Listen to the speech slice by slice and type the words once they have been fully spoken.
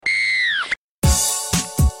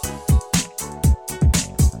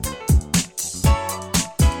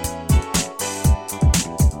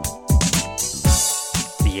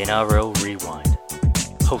NRL Rewind,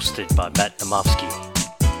 hosted by Matt Namofsky.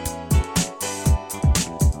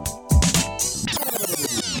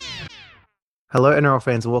 Hello, NRL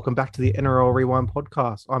fans, and welcome back to the NRL Rewind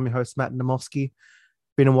podcast. I'm your host, Matt Namofsky.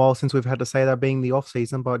 Been a while since we've had to say that being the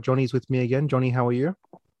off-season, but Johnny's with me again. Johnny, how are you?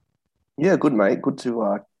 Yeah, good, mate. Good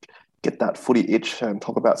to get that footy itch and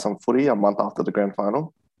talk about some footy a month after the grand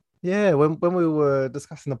final. Yeah, when we were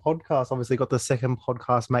discussing the podcast, obviously got the second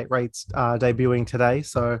podcast, Mate Rates, debuting today.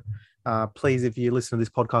 So please, if you listen to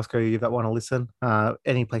this podcast, go give that one a listen,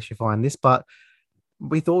 any place you find this. But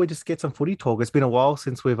we thought we'd just get some footy talk. It's been a while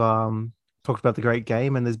since we've talked about the great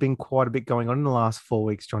game, and there's been quite a bit going on in the last 4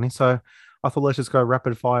 weeks, Johnny. So I thought let's just go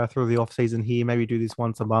rapid fire through the off-season here, maybe do this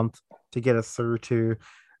once a month to get us through to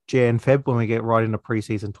Jan Feb when we get right into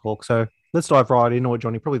preseason talk. So let's dive right into it,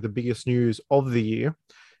 Johnny. Probably the biggest news of the year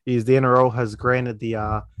is the NRL has granted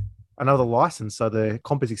the another license. So the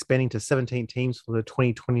comp is expanding to 17 teams for the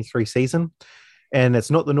 2023 season. And it's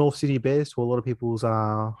not the North City Bears, to a lot of people's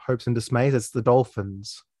hopes and dismays. It's the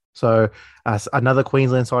Dolphins. So another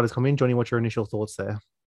Queensland side has come in. Johnny, what's your initial thoughts there?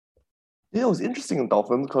 Yeah, it was interesting in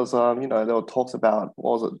Dolphins because, there were talks about,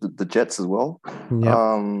 what was it, the Jets as well.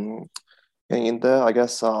 Yeah. Getting in there, I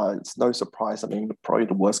guess it's no surprise. I mean, probably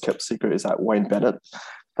the worst kept secret is that Wayne Bennett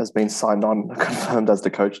has been signed on, confirmed as the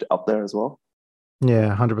coach up there as well.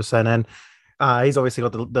 Yeah, 100%. And he's obviously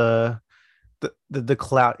got the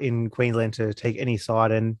clout in Queensland to take any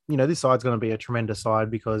side. And, this side's going to be a tremendous side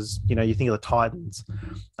because, you think of the Titans.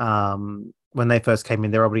 When they first came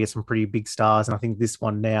in, they're able to get some pretty big stars. And I think this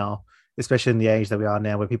one now, especially in the age that we are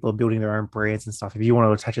now, where people are building their own brands and stuff, if you want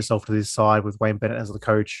to attach yourself to this side with Wayne Bennett as the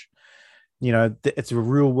coach, it's a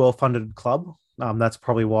real well-funded club. That's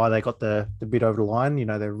probably why they got the bid over the line.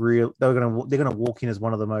 They're gonna walk in as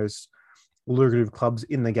one of the most lucrative clubs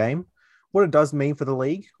in the game. What it does mean for the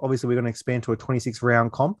league, obviously, we're going to expand to a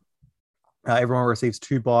 26-round comp. Everyone receives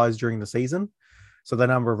 2 buys during the season, so the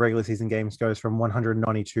number of regular season games goes from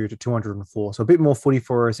 192 to 204. So a bit more footy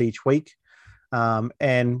for us each week.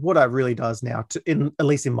 And what that really does now, at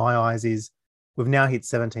least in my eyes, is we've now hit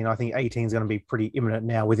 17. I think 18 is going to be pretty imminent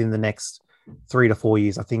now within the next 3 to 4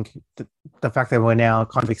 years. I think the fact that we're now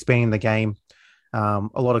kind of expanding the game, a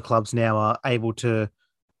lot of clubs now are able to,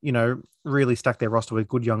 really stack their roster with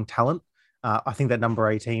good young talent. I think that number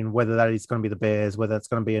 18, whether that is going to be the Bears, whether it's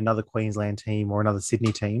going to be another Queensland team or another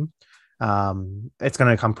Sydney team, it's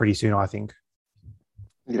going to come pretty soon, I think.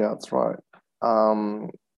 Yeah, that's right.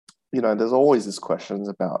 There's always these questions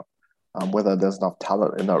about whether there's enough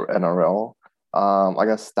talent in the NRL. I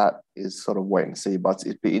guess that is sort of wait and see, but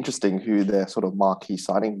it'd be interesting who their sort of marquee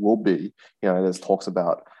signing will be. There's talks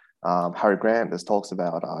about Harry Grant, there's talks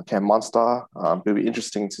about Cam Munster. It'll be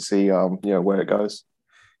interesting to see, where it goes.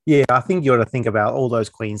 Yeah, I think you got to think about all those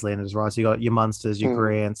Queenslanders, right? So you got your Munsters, your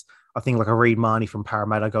Grants. I think like a Reid Marnie from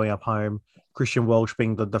Parramatta going up home, Christian Welch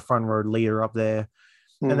being the front row leader up there.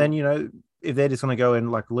 And then, if they're just going to go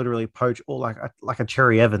and like literally poach or like a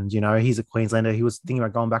Cherry Evans, he's a Queenslander. He was thinking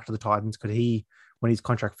about going back to the Titans. Could he, when his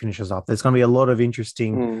contract finishes up, there's going to be a lot of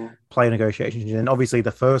interesting player negotiations. And obviously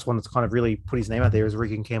the first one that's kind of really put his name out there is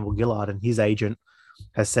Regan Campbell-Gillard, and his agent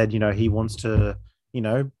has said, he wants to,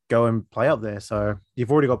 go and play up there. So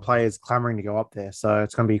you've already got players clamoring to go up there. So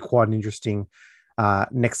it's going to be quite an interesting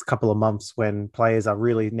next couple of months when players are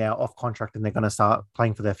really now off contract and they're going to start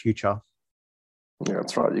playing for their future. Yeah,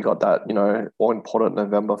 that's right. You got that, all important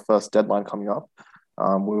November 1st deadline coming up.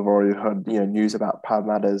 We've already heard, news about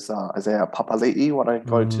Parramatta's Isaiah Papali'i want to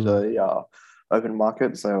go to the open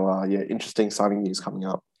market. So, interesting signing news coming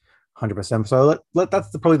up. 100%. So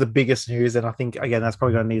that's probably the biggest news. And I think, again, that's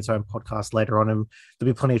probably going to need its own podcast later on. And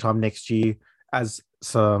there'll be plenty of time next year as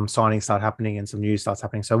some signings start happening and some news starts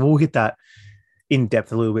happening. So we'll hit that in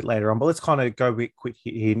depth a little bit later on, but let's kind of go a bit quick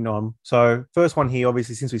here on. So first one here,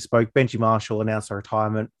 obviously, since we spoke, Benji Marshall announced a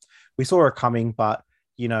retirement. We saw it coming, but,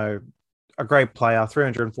 a great player,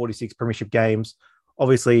 346 premiership games,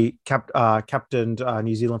 obviously captained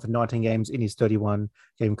New Zealand for 19 games in his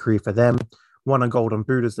 31-game career for them, won a Golden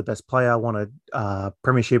Boot as the best player, won a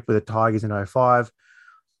premiership with the Tigers in 2005.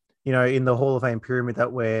 In the Hall of Fame pyramid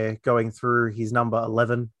that we're going through, he's number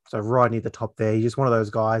 11, so right near the top there. He's just one of those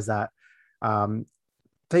guys that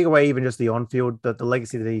take away even just the on-field, the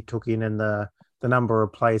legacy that he took in and the number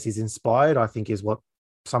of players he's inspired, I think is what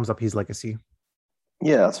sums up his legacy.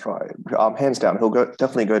 Yeah, that's right. Hands down, he'll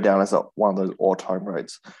definitely go down as one of those all-time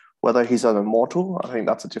greats. Whether he's an immortal, I think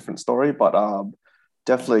that's a different story, but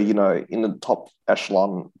definitely, in the top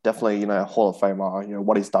echelon, definitely, Hall of Famer,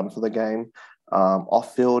 what he's done for the game.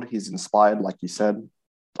 Off-field, he's inspired, like you said,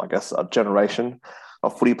 I guess, a generation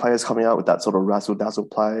of footy players coming out with that sort of razzle-dazzle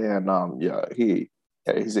play. And, he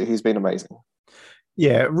yeah, he's been amazing.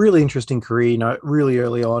 Yeah, really interesting career. Really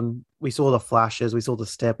early on, we saw the flashes, we saw the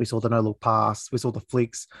step, we saw the no look pass, we saw the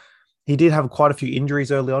flicks. He did have quite a few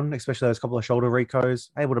injuries early on, especially those couple of shoulder recos.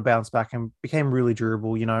 Able to bounce back and became really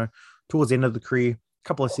durable. Towards the end of the career, a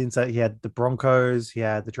couple of stints that he had the Broncos, he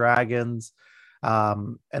had the Dragons,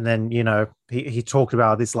 and then he talked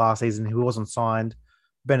about this last season. He wasn't signed.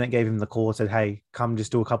 Bennett gave him the call, said, "Hey, come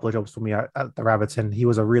just do a couple of jobs for me at the Rabbits," and he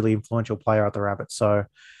was a really influential player at the Rabbits. So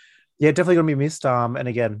yeah, definitely going to be missed. And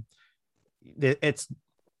again, it's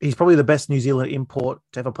he's probably the best New Zealand import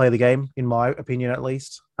to ever play the game, in my opinion, at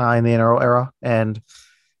least in the NRL era. And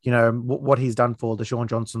what he's done for the Sean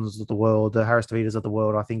Johnsons of the world, the Harris Davidas of the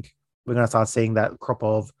world, I think we're going to start seeing that crop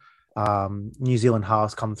of New Zealand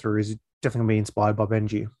halves come through. Is definitely going to be inspired by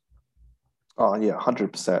Benji. Oh yeah,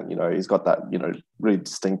 100%. He's got that really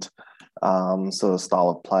distinct sort of style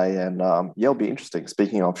of play, and yeah, it'll be interesting.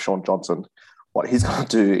 Speaking of Sean Johnson, what he's going to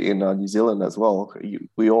do in New Zealand as well.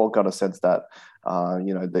 We all got a sense that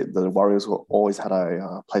the Warriors will always had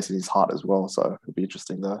a place in his heart as well. So it'll be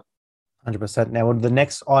interesting there. 100%. Now, the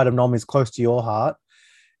next item, Nom, is close to your heart,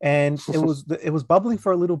 and it was bubbling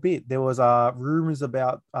for a little bit. There was rumors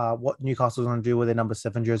about what Newcastle was going to do with their number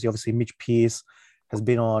 7 jersey. Obviously, Mitch Pearce has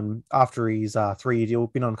been on, after his 3-year deal,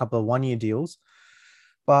 been on a couple of 1-year deals.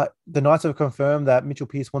 But the Knights have confirmed that Mitchell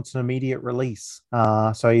Pearce wants an immediate release.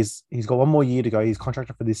 So he's got 1 more year to go. He's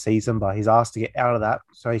contracted for this season, but he's asked to get out of that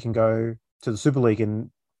so he can go to the Super League and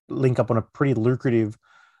link up on a pretty lucrative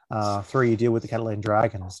 3-year deal with the Catalan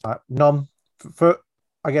Dragons. Nom,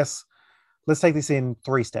 I guess, let's take this in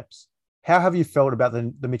 3 steps. How have you felt about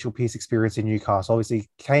the Mitchell Pearce experience in Newcastle? Obviously,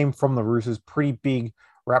 came from the Roosters, pretty big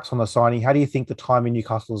raps on the signing. How do you think the time in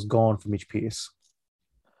Newcastle has gone for Mitch Pearce?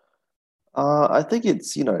 I think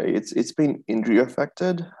it's been injury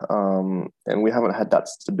affected, and we haven't had that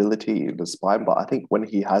stability in the spine. But I think when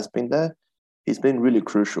he has been there, he's been really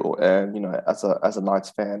crucial. And as a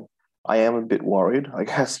Knights fan, I am a bit worried. I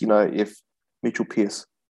guess if Mitchell Pearce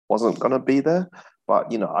wasn't going to be there,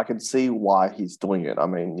 but I can see why he's doing it. I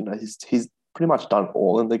mean, he's pretty much done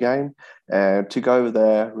all in the game, and to go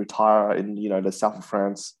there, retire in the south of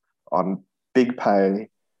France on big pay.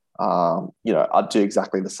 I'd do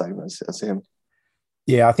exactly the same as him.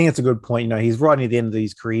 Yeah, I think it's a good point. He's right near the end of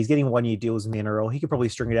his career. He's getting 1-year deals in the NRL. He could probably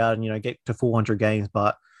string it out and get to 400 games.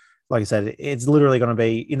 But like I said, it's literally going to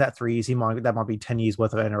be in that 3 years. That might be 10 years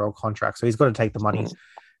worth of NRL contract. So he's got to take the money.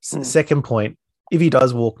 Second point, if he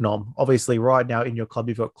does walk Nom, obviously right now in your club,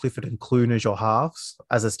 you've got Clifford and Clune as your halves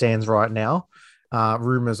as it stands right now.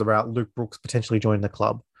 Rumors about Luke Brooks potentially joining the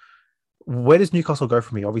club. Where does Newcastle go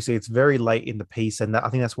from here? Obviously, it's very late in the piece, and I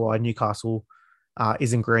think that's why Newcastle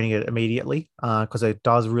isn't granting it immediately because it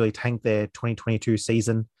does really tank their 2022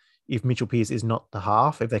 season if Mitchell Pearce is not the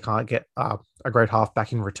half, if they can't get a great half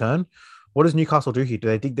back in return. What does Newcastle do here? Do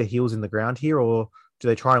they dig their heels in the ground here, or do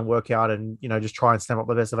they try and work out and just try and snap up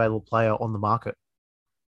the best available player on the market?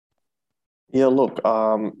 Yeah, look,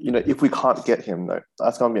 if we can't get him, though,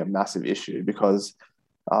 that's going to be a massive issue because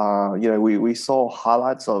we saw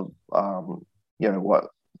highlights of what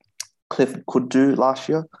Cliff could do last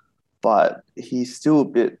year, but he's still a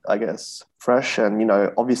bit, I guess, fresh. And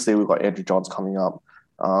obviously we've got Andrew Johns coming up,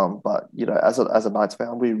 but as a Knights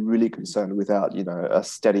fan, we're really concerned without a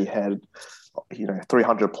steady head,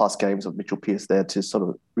 300 plus games of Mitchell Pearce there to sort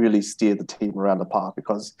of really steer the team around the park.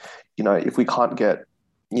 Because if we can't get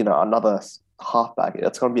another halfback,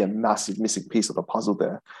 it's going to be a massive missing piece of the puzzle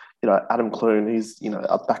there. Adam Clune, he's,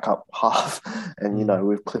 a backup half. And,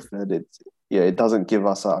 with Clifford, it doesn't give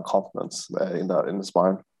us confidence in the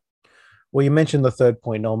spine. Well, you mentioned the third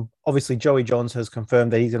point, Nom. Obviously, Joey Johns has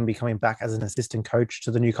confirmed that he's going to be coming back as an assistant coach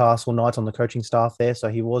to the Newcastle Knights on the coaching staff there. So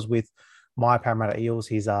he was with my Parramatta Eels.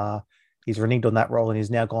 He's reneged on that role and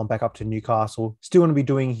he's now gone back up to Newcastle. Still going to be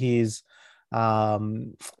doing his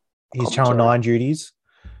Channel 9 duties.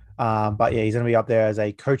 But yeah, he's going to be up there as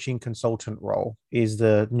a coaching consultant role, is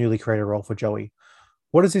the newly created role for Joey.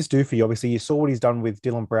 What does this do for you? Obviously, you saw what he's done with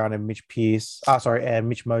Dylan Brown and Mitch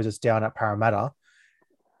Moses down at Parramatta.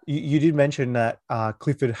 You did mention that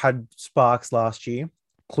Clifford had sparks last year.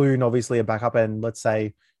 Clune, obviously, a backup, and let's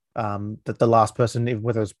say that the last person,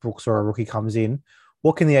 whether it's Brooks or a rookie, comes in.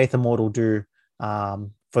 What can the Eighth Immortal do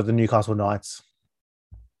for the Newcastle Knights?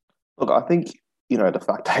 Look, I think the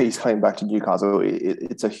fact that he's coming back to Newcastle,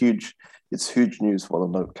 it's huge news for the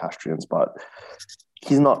Novocastrians, but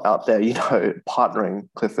he's not out there, partnering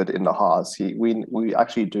Clifford in the halves. We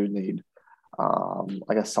actually do need,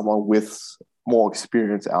 I guess, someone with more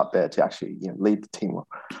experience out there to actually lead the team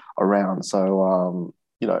around. So,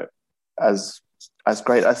 as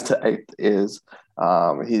great as the Eighth is,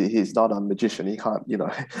 He's not a magician. He can't,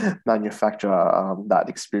 manufacture that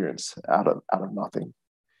experience out of nothing.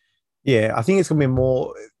 Yeah, I think it's gonna be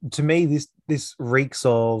more to me. This reeks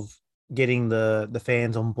of getting the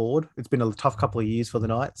fans on board. It's been a tough couple of years for the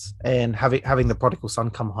Knights, and having the prodigal son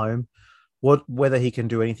come home. Whether he can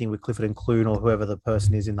do anything with Clifford and Clune or whoever the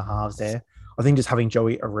person is in the halves there. I think just having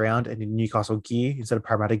Joey around and in Newcastle gear instead of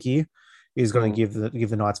Parramatta gear is going to give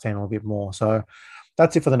the Knights fan a little bit more. So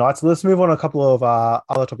that's it for the Knights. Let's move on to a couple of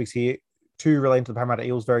other topics here. Two relating to the Parramatta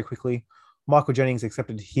Eels very quickly. Michael Jennings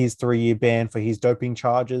accepted his 3-year ban for his doping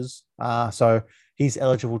charges. So he's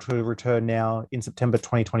eligible to return now in September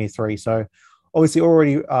 2023. So obviously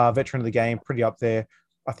already a veteran of the game, pretty up there.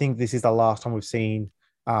 I think this is the last time we've seen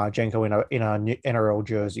Jenko in a NRL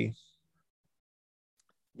jersey.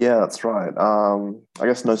 Yeah, that's right. I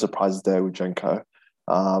guess no surprises there with Jenko.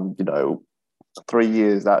 3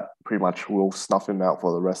 years, that pretty much will snuff him out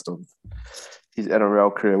for the rest of his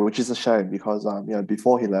NRL career, which is a shame because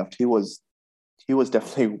before he left, he was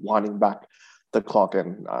definitely winding back the clock,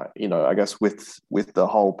 and I guess with the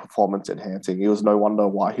whole performance enhancing, it was no wonder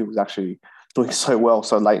why he was actually doing so well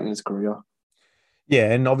so late in his career.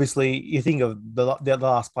 Yeah, and obviously you think of the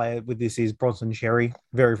last player with this is Bronson Xerri.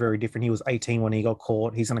 Very, very different. He was 18 when he got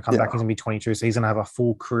caught. He's going to come back. He's going to be 22, so he's going to have a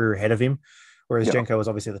full career ahead of him. Whereas Jenko was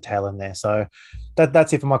obviously the tail end there. So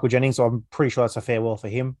that's it for Michael Jennings. So I'm pretty sure that's a farewell for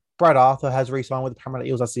him. Brad Arthur has re-signed with the Parramatta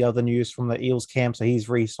Eels. That's the other news from the Eels camp. So he's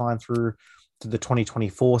re-signed through to the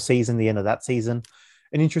 2024 season, the end of that season.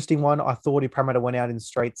 An interesting one. I thought if Parramatta went out in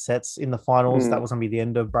straight sets in the finals, that was going to be the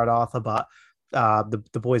end of Brad Arthur, but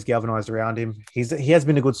the boys galvanized around him. He has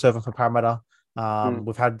been a good servant for Parramatta.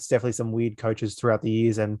 We've had definitely some weird coaches throughout the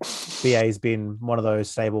years, and BA has been one of those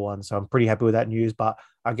stable ones. So I'm pretty happy with that news. But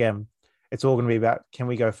again, it's all going to be about, can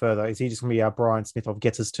we go further? Is he just going to be our Brian Smith of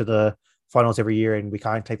gets us to the finals every year and we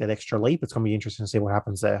can't take that extra leap? It's going to be interesting to see what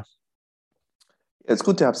happens there. It's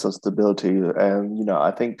good to have some stability. And,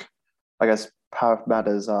 I guess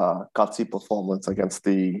Parramatta's gutsy performance against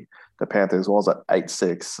the Panthers was at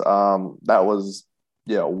 8-6. That was,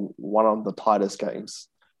 one of the tightest games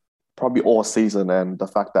probably all season. And the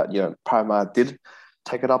fact that, Parramatta did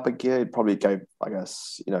take it up again, it probably gave, I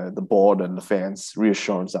guess, the board and the fans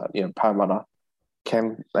reassurance that, Parramatta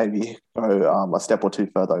can maybe go a step or two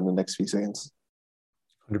further in the next few seasons.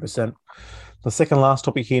 100%. The second last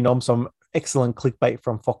topic here, Nom, some excellent clickbait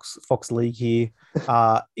from Fox League here.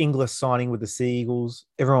 Inglis signing with the Sea Eagles.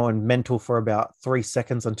 Everyone went mental for about 3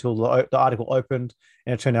 seconds until the article opened,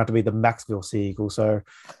 and it turned out to be the Maxville Sea Eagles. So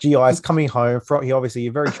GI's coming home. He obviously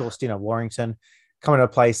a very short stint at Warrington, coming to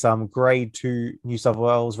play some Grade 2 New South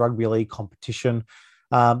Wales Rugby League competition.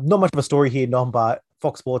 Not much of a story here, Nom, but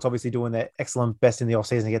Fox Sports obviously doing their excellent best in the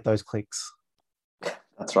offseason to get those clicks.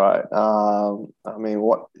 That's right.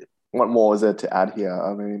 What more is there to add here?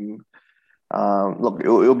 Look,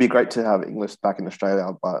 it'll be great to have English back in Australia,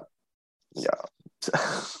 but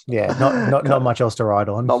not much else to ride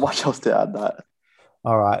on. Not much else to add that.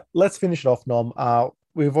 All right, let's finish it off, Nom.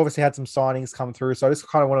 We've obviously had some signings come through, so I just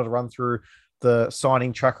kind of wanted to run through the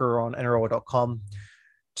signing tracker on NRL.com.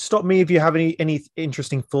 Stop me if you have any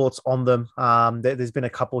interesting thoughts on them. There's been a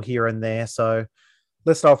couple here and there, so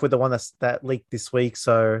let's start off with the one that leaked this week.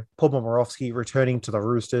 So Paul Momirovski returning to the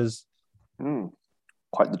Roosters.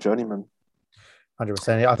 Quite the journeyman.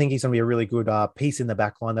 100%. I think he's going to be a really good piece in the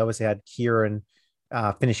back line. They obviously had Kieran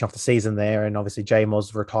finishing off the season there, and obviously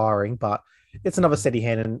J-Moz retiring, but it's another steady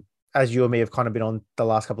hand. And as you and me have kind of been on the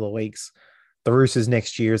last couple of weeks, the Roosters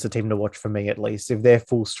next year is a team to watch for me, at least. If they're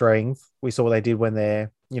full strength, we saw what they did when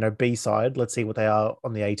they're, B side. Let's see what they are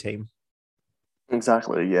on the A team.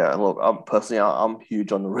 Exactly. Yeah. Look, personally, I'm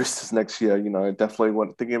huge on the Roosters next year. Definitely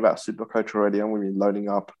when thinking about Supercoach already, I'm going to be loading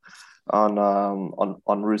up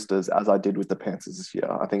on Roosters as I did with the Panthers this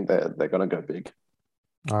year. I think they're going to go big.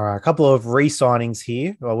 All right, a couple of re-signings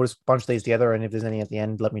here. We'll just bunch these together, and if there's any at the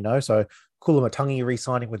end, let me know. So Kula Matangi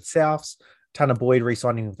re-signing with Souths, Tanner Boyd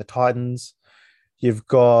re-signing with the Titans. You've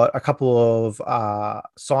got a couple of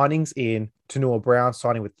signings in Tanua Brown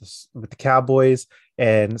signing with the Cowboys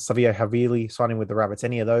and Savio Havili signing with the Rabbits.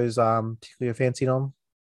 Any of those particularly fancied on?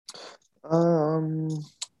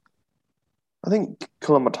 I think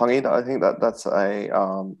Kula I think that's a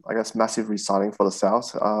I guess massive re-signing for the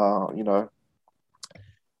South.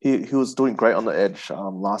 He was doing great on the edge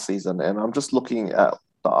last season, and I'm just looking at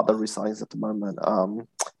the other re-signings at the moment. I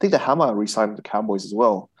think the Hammer re-signed the Cowboys as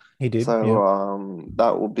well. He did. So yeah.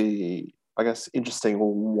 That will be, I guess, interesting.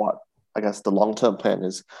 What I guess the long-term plan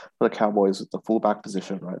is for the Cowboys with the fullback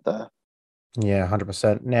position right there. Yeah,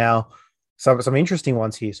 100%. Now, some interesting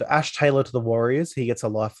ones here. So Ash Taylor to the Warriors, he gets a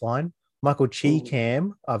lifeline. Michael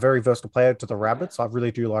Cheekham, a very versatile player to the Rabbits. I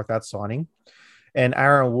really do like that signing. And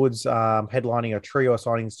Aaron Woods headlining a trio of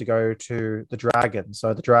signings to go to the Dragons.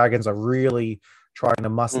 So the Dragons are really trying to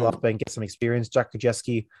muscle up and get some experience. Jack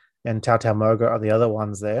Kajeski and Tau Moga are the other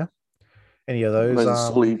ones there. Any of those? Moses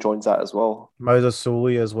Sully joins that as well. Moses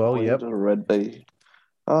Sully as well, yep. A Red B.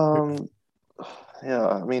 Yeah,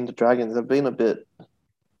 I mean, the Dragons have been a bit,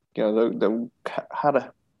 they had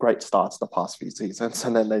a great start to the past few seasons,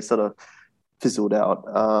 and then they sort of fizzled out.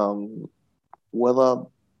 Whether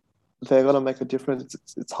they're going to make a difference,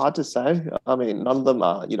 it's hard to say. I mean, none of them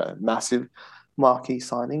are, massive marquee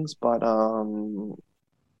signings, but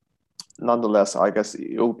nonetheless, I guess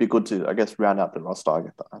it would be good to, round out the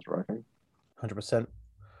roster, I reckon. 100%.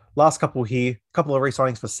 Last couple here, couple of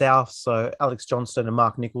re-signings for South. So Alex Johnston and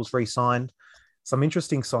Mark Nichols re-signed. Some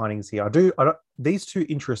interesting signings here. These two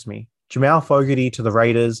interest me. Jamal Fogarty to the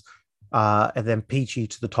Raiders, and then Peachy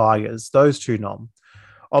to the Tigers. Those two,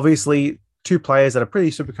 obviously, two players that are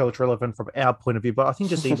pretty Supercoach relevant from our point of view, but I think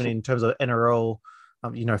just even in terms of NRL,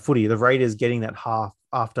 footy, the Raiders getting that half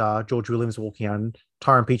after George Williams walking out and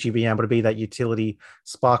Tyron Peachy being able to be that utility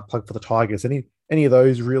spark plug for the Tigers. Any of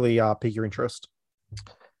those really pique your interest?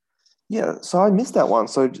 Yeah, so I missed that one.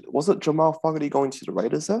 So was it Jamal Fogarty going to the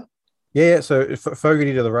Raiders there? Yeah, so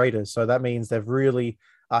Fogarty to the Raiders. So that means they've really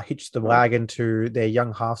hitched the wagon to their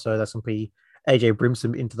young half. So that's going to be AJ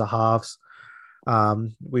Brimson into the halves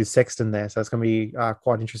with Sexton there. So it's going to be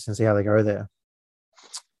quite interesting to see how they go there.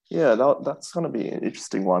 Yeah, that's going to be an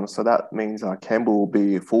interesting one. So that means Campbell will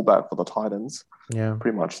be fullback for the Titans. Yeah.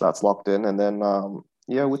 Pretty much that's locked in. And then,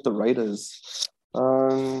 with the Raiders,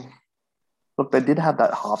 look, they did have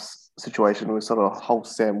that half situation with sort of whole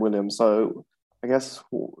Sam Williams. So I guess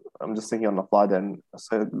I'm just thinking on the fly then.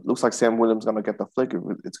 So it looks like Sam Williams is going to get the flick.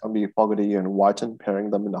 It's going to be Fogarty and Whiten pairing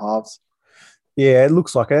them in the halves. Yeah, it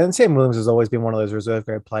looks like it. And Sam Williams has always been one of those reserve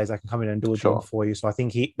grade players that can come in and do a job for you. So I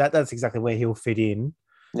think that's exactly where he'll fit in.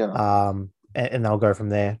 Yeah. And they'll go from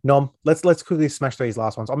there. Nom, let's quickly smash through these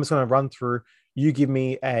last ones. I'm just going to run through. You give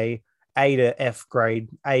me a to F grade.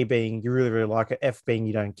 A being you really, really like it. F being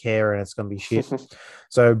you don't care and it's going to be shit.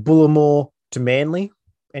 So Bullimore to Manly.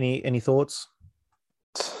 Any thoughts?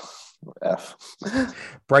 F.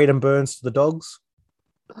 Braden Burns to the Dogs.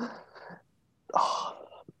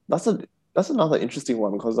 That's another interesting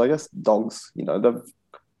one because I guess Dogs, they've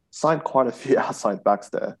signed quite a few outside backs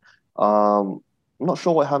there. I'm not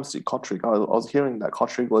sure what happens to Kotrick. I was hearing that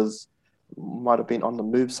Kotrick might have been on the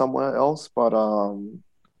move somewhere else, but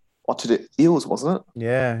to the Eels, wasn't it?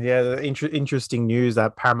 Yeah. The interesting news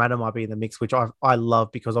that Parramatta might be in the mix, which I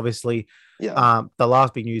love because obviously, the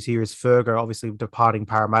last big news here is Fergo obviously departing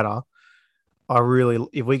Parramatta.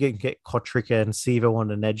 If we can get Kotrick and Sevo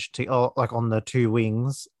on an edge like on the two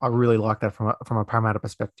wings, I really like that from a Parramatta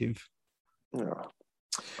perspective. Yeah.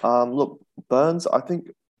 Look, Burns, I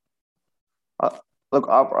think. Look,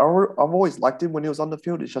 I've always liked him when he was on the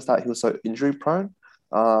field. It's just that he was so injury prone.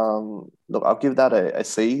 Look, I'll give that a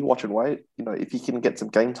C. Watch and wait. If he can get some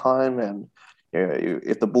game time, and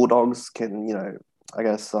if the Bulldogs can, I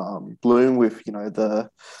guess bloom with the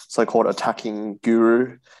so-called attacking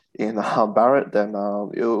guru in Barrett, then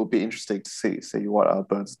it will be interesting to see what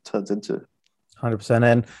Burns turns into. 100%.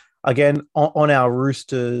 And again, on our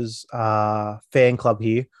Roosters fan club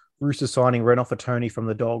here. Roosters signing ran off a Tony from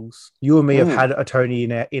the Dogs. You and me have had a Tony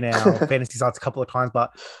in our fantasy sites a couple of times,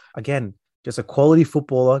 but again, just a quality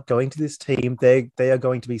footballer going to this team. They are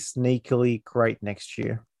going to be sneakily great next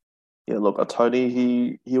year. Yeah, look, a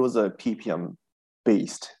Tony, he was a PPM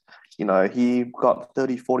beast. He got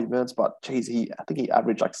 30, 40 minutes, but geez, I think he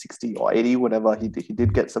averaged like 60 or 80 whenever he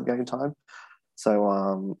did get some game time.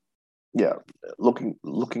 So,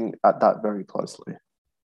 looking at that very closely.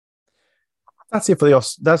 That's it for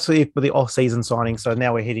the off-season signing. So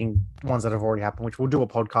now we're hitting ones that have already happened, which we'll do a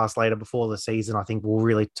podcast later before the season. I think we'll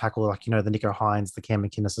really tackle the Nico Hines, the Cam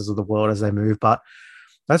McInneses of the world as they move. But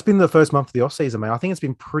that's been the first month of the off-season, man. I think it's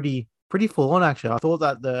been pretty full on, actually. I thought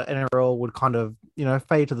that the NRL would kind of,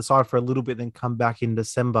 fade to the side for a little bit, then come back in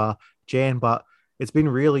December, Jan. But it's been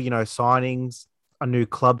really, signings, a new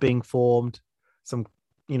club being formed, some,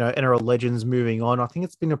 NRL legends moving on. I think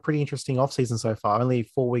it's been a pretty interesting off-season so far, only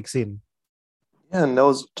 4 weeks in. Yeah, and there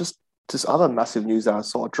was just this other massive news that I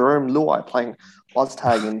saw. Jerome Luai playing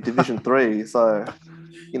Oztag in Division 3. So,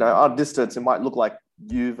 our distance, it might look like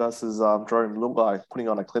you versus Jerome Luai putting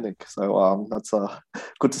on a clinic. So that's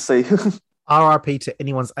good to see. RIP to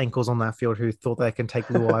anyone's ankles on that field who thought they can take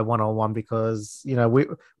Luai one-on-one because,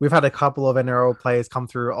 we've had a couple of NRL players come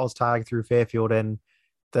through Oztag, through Fairfield, and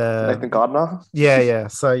Nathan Gardner. Yeah.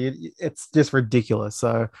 So it's just ridiculous.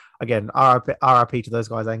 So again, RIP to those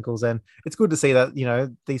guys' ankles, and it's good to see that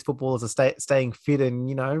these footballers are staying fit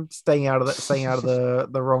and staying out of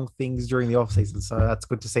the wrong things during the off season. So that's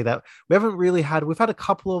good to see that we've had a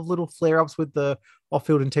couple of little flare ups with the off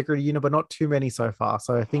field integrity, but not too many so far.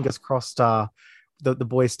 So fingers crossed, the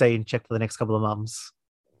boys stay in check for the next couple of months.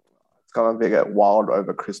 It's going to get wild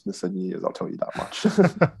over Christmas and New Year's, I'll tell you that much.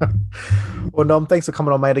 Well, Nom, thanks for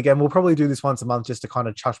coming on, mate. Again, we'll probably do this once a month just to kind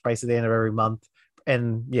of touch base at the end of every month.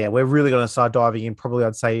 And yeah, we're really going to start diving in. Probably,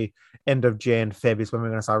 I'd say end of Jan, Feb is when we're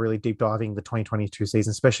going to start really deep diving the 2022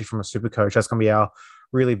 season, especially from a super coach. That's going to be our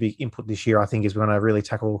really big input this year, I think, is we're going to really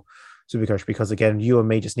tackle super coach because, again, you and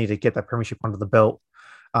me just need to get that premiership under the belt.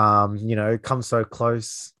 Come so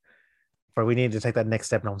close. But we need to take that next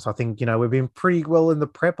step now. So I think, we've been pretty well in the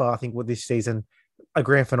prep. I think with this season, a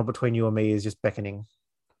grand final between you and me is just beckoning.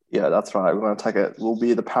 Yeah, that's right. We're going to take it. We'll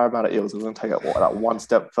be the Parramatta Eels. We're going to take it that one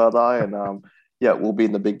step further. And we'll be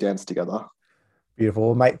in the big dance together.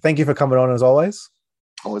 Beautiful. Mate, thank you for coming on as always.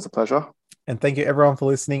 Always a pleasure. And thank you everyone for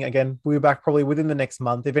listening. Again, we'll be back probably within the next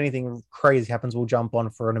month. If anything crazy happens, we'll jump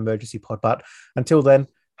on for an emergency pod. But until then,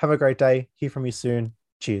 have a great day. Hear from you soon.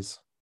 Cheers.